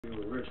With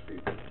rich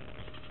people.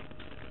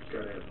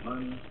 Gotta have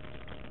money.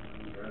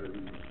 You gotta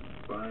be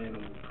buying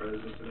them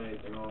presents and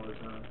anything all the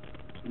time.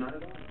 Not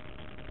at all.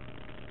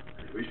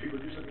 Rich people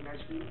do something nice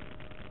for you.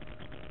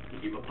 You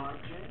give them a pot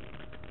of jam.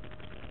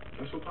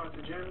 That's what pots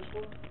of jam is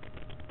for?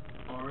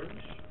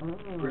 Orange,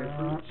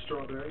 grapefruit,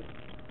 strawberry.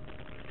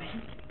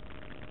 Fancy.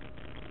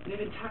 And an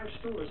entire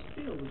store is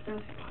filled with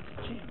fancy pots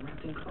of jam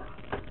wrapped in cloth.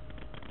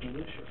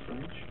 English or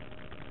French.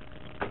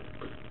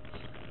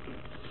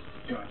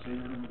 Yo, I tell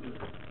you what I'm gonna do.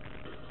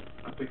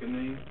 I pick a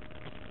name,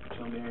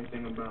 tell me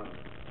everything about them.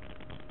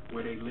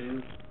 Where they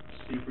live,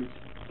 secrets,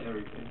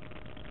 everything.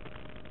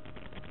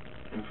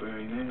 And for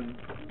every name,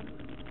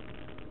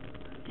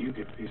 you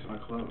get a piece of my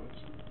clothes.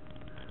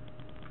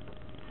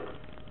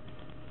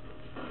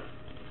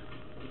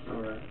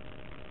 All right.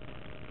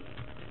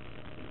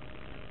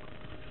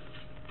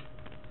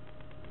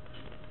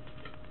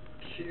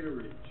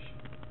 Kitteridge,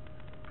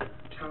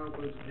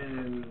 Talbot,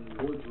 and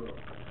Woodrow.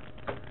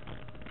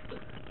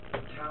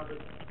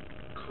 Talbot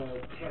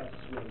called Tess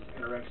when he's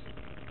anorexic.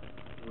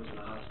 He was in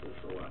the hospital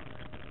for a while.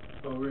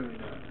 Oh, really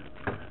not?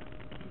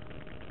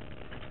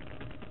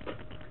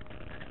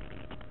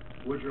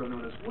 Woodrow,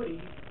 known as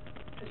Woody,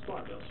 has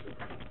barbell strip.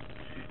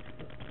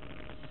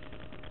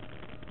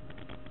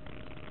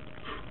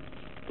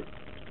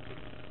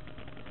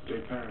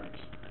 Their parents.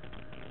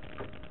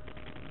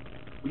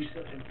 Lisa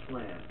and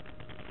Flan,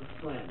 the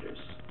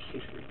Flanders,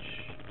 Kitteridge.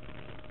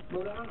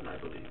 Rhode Island, I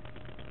believe.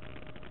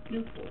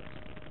 Newport,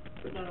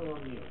 but not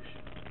along the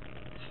ocean.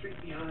 The street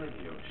behind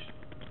the ocean.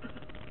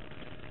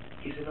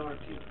 He's an art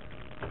dealer.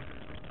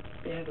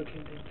 They have a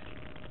Kandinsky.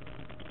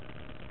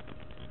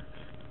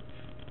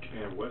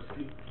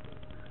 Kandinsky?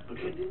 A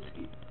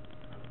Kandinsky.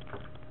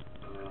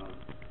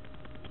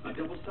 A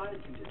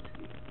double-sided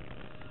Kandinsky.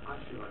 I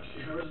feel like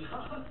Sherazade.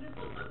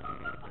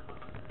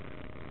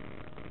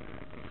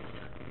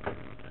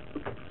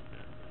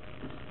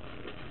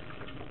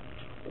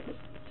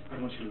 I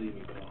don't want you to leave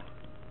me, Paul.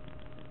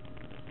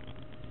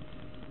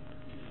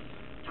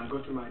 I'll go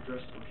through my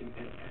address book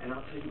and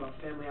I'll tell you about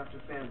family after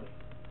family.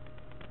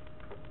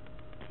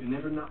 You'll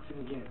never knock them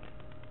again.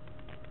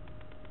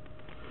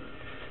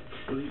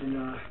 We'll even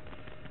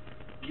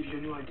give you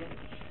a new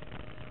identity.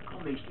 I'll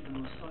make you the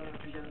most sought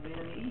after young man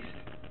in the East.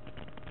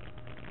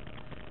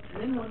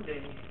 And then one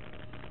day,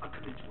 I'll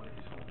come into one of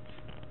his homes.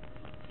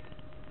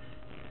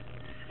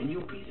 And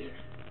you'll be there.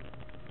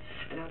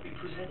 And I'll be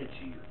presented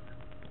to you.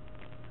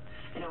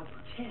 And I'll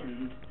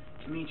pretend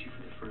to meet you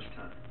for the first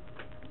time.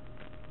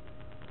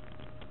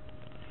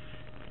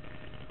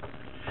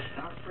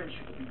 Our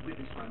friendship will be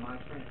witnessed by my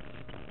friends.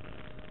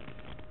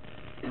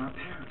 And our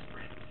parents'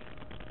 friends.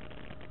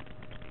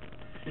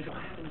 If it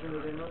happens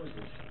under their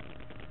noses,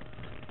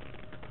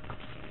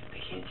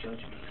 they can't judge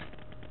me.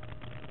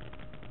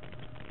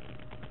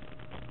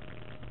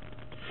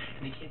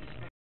 And they can't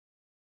suspect me.